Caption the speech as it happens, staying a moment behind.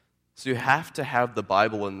So you have to have the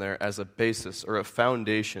Bible in there as a basis or a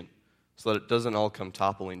foundation so that it doesn't all come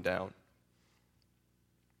toppling down.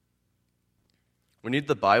 We need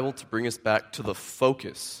the Bible to bring us back to the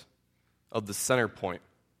focus of the center point.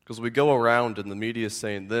 Because we go around and the media is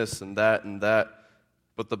saying this and that,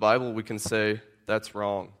 but the Bible we can say that's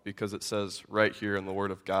wrong because it says right here in the Word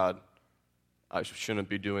of God, I shouldn't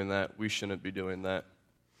be doing that, we shouldn't be doing that.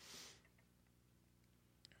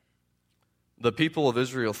 The people of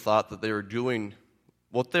Israel thought that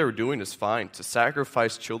what they were doing is fine, to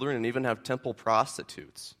sacrifice children and even have temple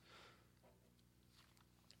prostitutes.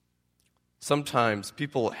 Sometimes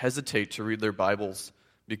people hesitate to read their Bibles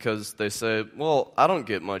because they say, well, I don't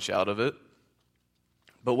get much out of it.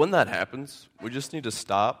 But when that happens, we just need to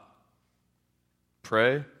stop,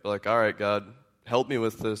 pray, be like, all right, God, help me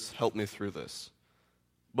with this, help me through this.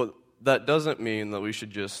 But that doesn't mean that we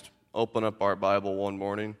should just open up our Bible one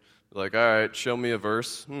morning, be like, all right, show me a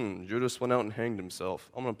verse. Judas went out and hanged himself.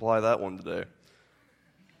 I'm going to apply that one today.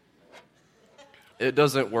 It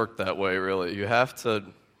doesn't work that way, really. You have to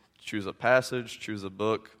choose a passage, choose a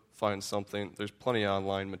book, find something. There's plenty of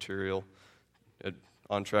online material.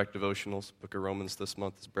 On Track Devotionals, Book of Romans this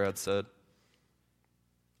month, as Brad said.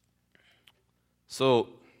 So,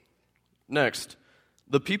 next,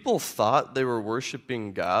 the people thought they were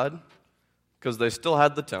worshiping God because they still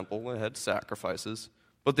had the temple, they had sacrifices,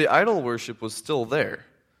 but the idol worship was still there.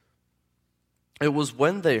 It was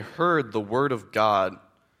when they heard the word of God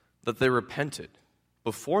that they repented.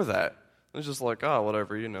 Before that, it was just like,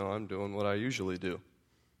 whatever, I'm doing what I usually do.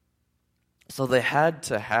 So they had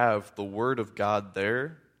to have the Word of God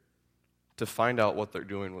there to find out what they're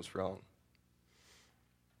doing was wrong.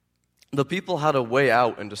 The people had a way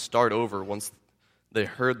out and to start over once they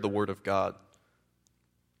heard the Word of God.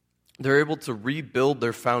 They're able to rebuild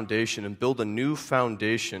their foundation and build a new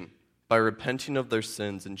foundation by repenting of their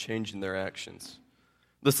sins and changing their actions.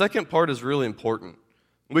 The second part is really important.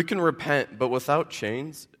 We can repent, but without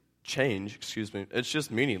change, it's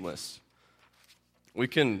just meaningless. We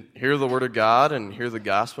can hear the Word of God and hear the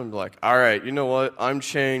gospel and be like, all right, you know what? I'm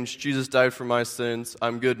changed. Jesus died for my sins.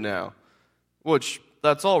 I'm good now. Which,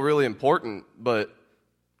 that's all really important, but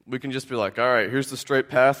we can just be like, all right, here's the straight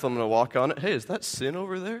path. I'm going to walk on it. Hey, is that sin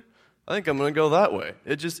over there? I think I'm going to go that way.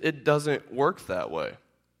 It doesn't work that way.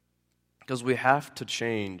 Because we have to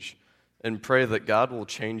change and pray that God will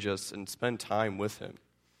change us and spend time with Him.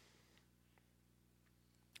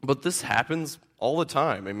 But this happens all the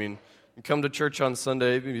time. I mean, you come to church on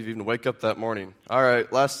Sunday, maybe you even wake up that morning. All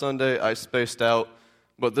right, last Sunday I spaced out,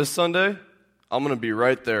 but this Sunday I'm going to be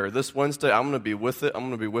right there. This Wednesday I'm going to be with it. I'm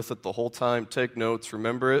going to be with it the whole time. Take notes,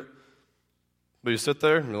 remember it. But you sit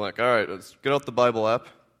there and you're like, all right, let's get out the Bible app.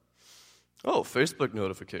 Oh, Facebook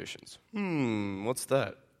notifications. What's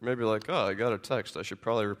that? Maybe you're like, I got a text. I should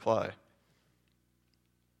probably reply.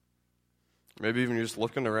 Maybe even you're just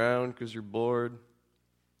looking around because you're bored.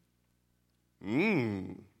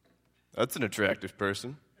 That's an attractive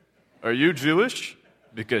person. Are you Jewish?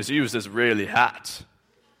 Because he was just really hot.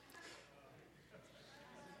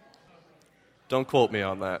 Don't quote me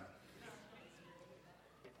on that.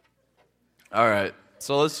 All right,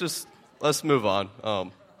 so let's move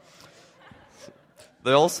on.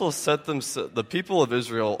 The people of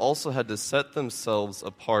Israel also had to set themselves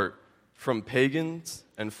apart from pagans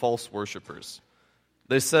and false worshipers.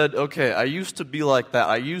 They said, okay, I used to be like that.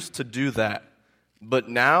 I used to do that. But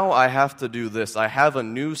now I have to do this. I have a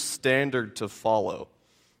new standard to follow.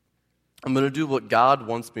 I'm going to do what God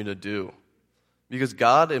wants me to do. Because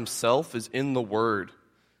God Himself is in the Word.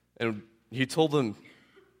 And He told them,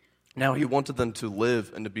 now He wanted them to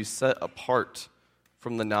live and to be set apart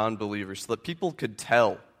from the non-believers so that people could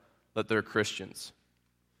tell that they're Christians.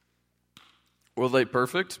 Were they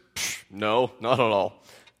perfect? No, not at all.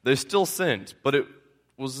 They still sinned, but it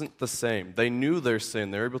wasn't the same. They knew their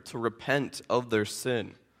sin. They were able to repent of their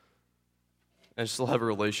sin and still have a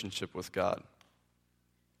relationship with God.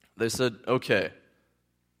 They said, okay,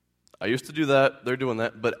 I used to do that, they're doing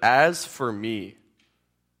that, but as for me,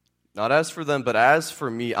 not as for them, but as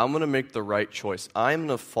for me, I'm going to make the right choice. I'm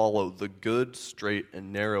going to follow the good, straight,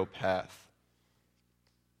 and narrow path.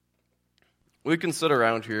 We can sit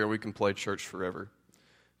around here and we can play church forever.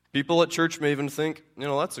 People at church may even think,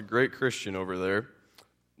 that's a great Christian over there.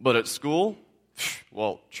 But at school,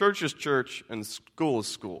 well, church is church and school is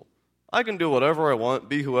school. I can do whatever I want,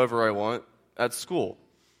 be whoever I want at school.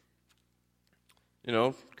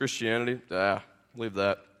 Christianity, leave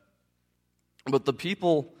that. But the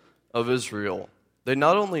people of Israel, they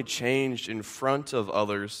not only changed in front of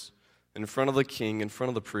others, in front of the king, in front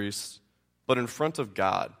of the priests, but in front of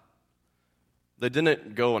God. They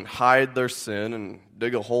didn't go and hide their sin and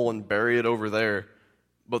dig a hole and bury it over there,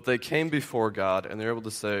 but they came before God and they're able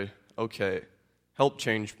to say, okay, help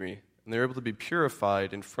change me. And they're able to be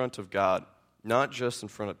purified in front of God, not just in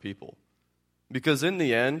front of people. Because in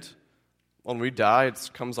the end, when we die, it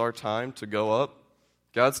comes our time to go up.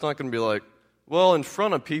 God's not going to be like, well, in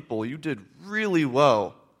front of people, you did really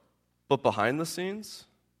well, but behind the scenes,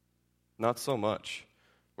 not so much.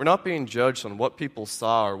 We're not being judged on what people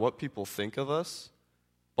saw or what people think of us,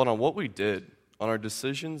 but on what we did, on our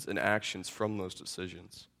decisions and actions from those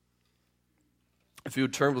decisions. If you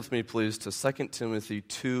would turn with me, please, to 2 Timothy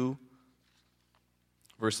 2,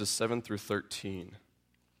 verses 7 through 13.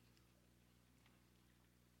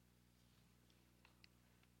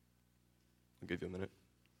 I'll give you a minute.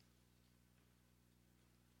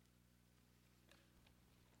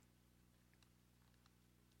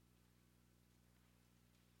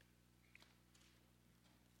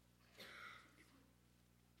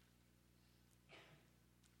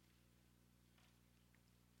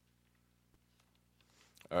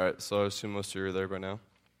 All right, so I assume most of you are there by now.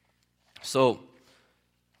 So,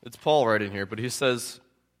 it's Paul writing here, but he says,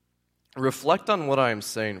 reflect on what I am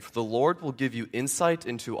saying, for the Lord will give you insight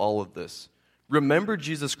into all of this. Remember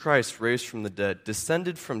Jesus Christ raised from the dead,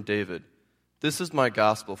 descended from David. This is my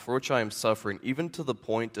gospel, for which I am suffering, even to the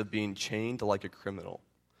point of being chained like a criminal.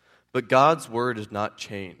 But God's word is not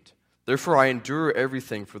chained. Therefore I endure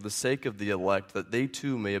everything for the sake of the elect, that they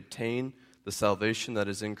too may obtain the salvation that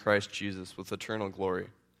is in Christ Jesus with eternal glory.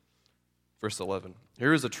 Verse 11.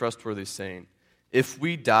 Here is a trustworthy saying. If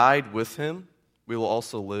we died with him, we will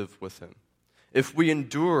also live with him. If we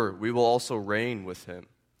endure, we will also reign with him.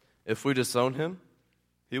 If we disown him,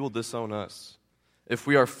 he will disown us. If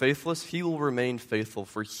we are faithless, he will remain faithful,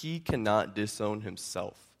 for he cannot disown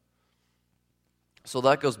himself. So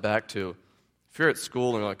that goes back to, if you're at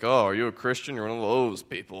school and you're like, oh, are you a Christian? You're one of those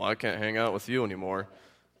people. I can't hang out with you anymore.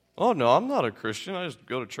 Oh, no, I'm not a Christian. I just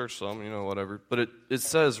go to church some, whatever. But it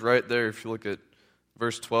says right there, if you look at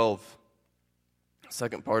verse 12,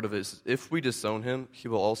 second part of it is, if we disown him, he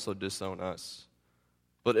will also disown us.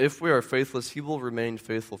 But if we are faithless, he will remain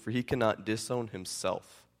faithful, for he cannot disown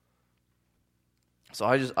himself. So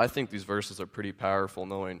I think these verses are pretty powerful,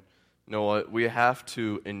 knowing, you know what, we have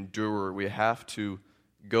to endure, we have to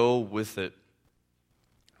go with it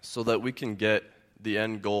so that we can get the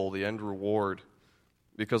end goal, the end reward,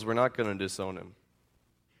 because we're not going to disown him.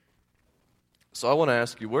 So I want to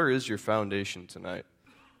ask you, where is your foundation tonight?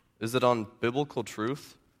 Is it on biblical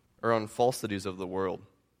truth or on falsities of the world?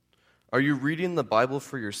 Are you reading the Bible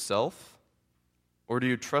for yourself, or do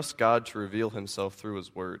you trust God to reveal himself through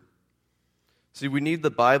his word? See, we need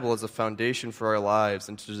the Bible as a foundation for our lives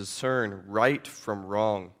and to discern right from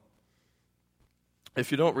wrong.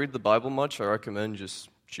 If you don't read the Bible much, I recommend just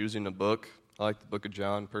choosing a book. I like the book of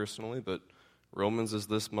John personally, but Romans is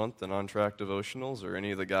this month, and On Track devotionals, or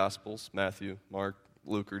any of the Gospels, Matthew, Mark,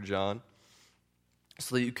 Luke, or John,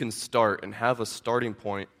 so that you can start and have a starting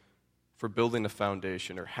point for building a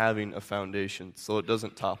foundation or having a foundation so it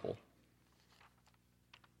doesn't topple.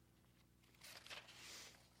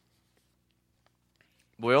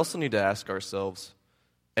 But we also need to ask ourselves,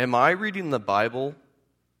 am I reading the Bible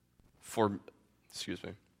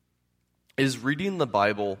is reading the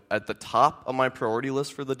Bible at the top of my priority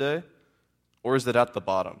list for the day, or is it at the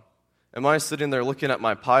bottom? Am I sitting there looking at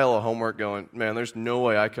my pile of homework going, man, there's no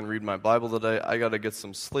way I can read my Bible today. I got to get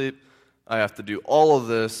some sleep. I have to do all of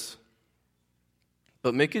this.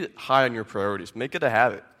 But make it high on your priorities. Make it a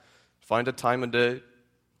habit. Find a time of day,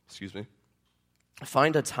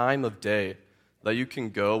 Find a time of day that you can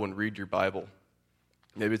go and read your Bible.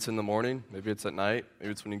 Maybe it's in the morning, maybe it's at night,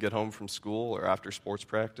 maybe it's when you get home from school or after sports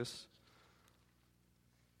practice.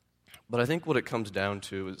 But I think what it comes down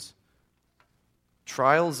to is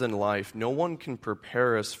trials in life. No one can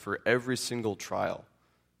prepare us for every single trial.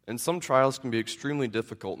 And some trials can be extremely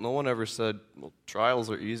difficult. No one ever said, well, trials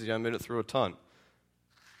are easy, I made it through a ton.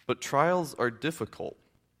 But trials are difficult.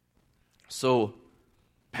 So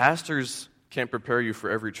pastors can't prepare you for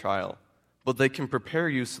every trial, but they can prepare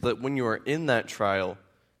you so that when you are in that trial,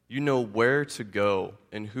 you know where to go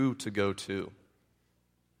and who to go to.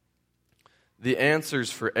 The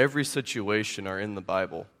answers for every situation are in the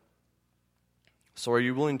Bible. So are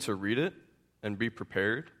you willing to read it and be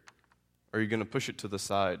prepared? Or are you going to push it to the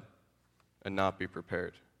side and not be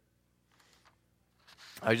prepared?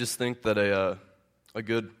 I just think that a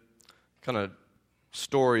good kind of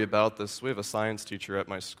story about this, we have a science teacher at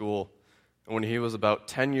my school, and when he was about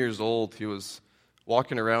 10 years old, he was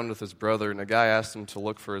walking around with his brother, and a guy asked him to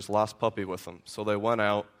look for his lost puppy with him. So they went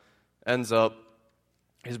out, ends up,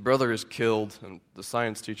 his brother is killed, and the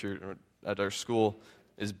science teacher, or at our school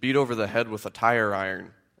is beat over the head with a tire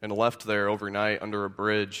iron and left there overnight under a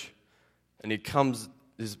bridge. And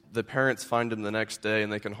the parents find him the next day,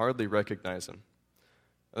 and they can hardly recognize him.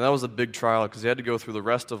 And that was a big trial because he had to go through the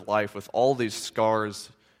rest of life with all these scars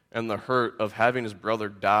and the hurt of having his brother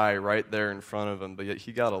die right there in front of him, but yet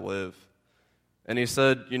he got to live. And he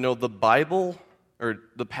said, the Bible, or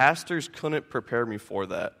the pastors couldn't prepare me for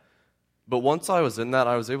that. But once I was in that,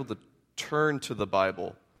 I was able to turn to the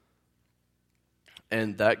Bible.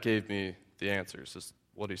 And that gave me the answers, is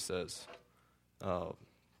what he says. So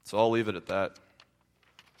I'll leave it at that,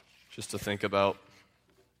 just to think about.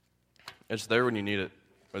 It's there when you need it,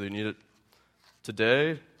 whether you need it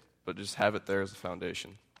today, but just have it there as a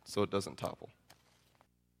foundation so it doesn't topple.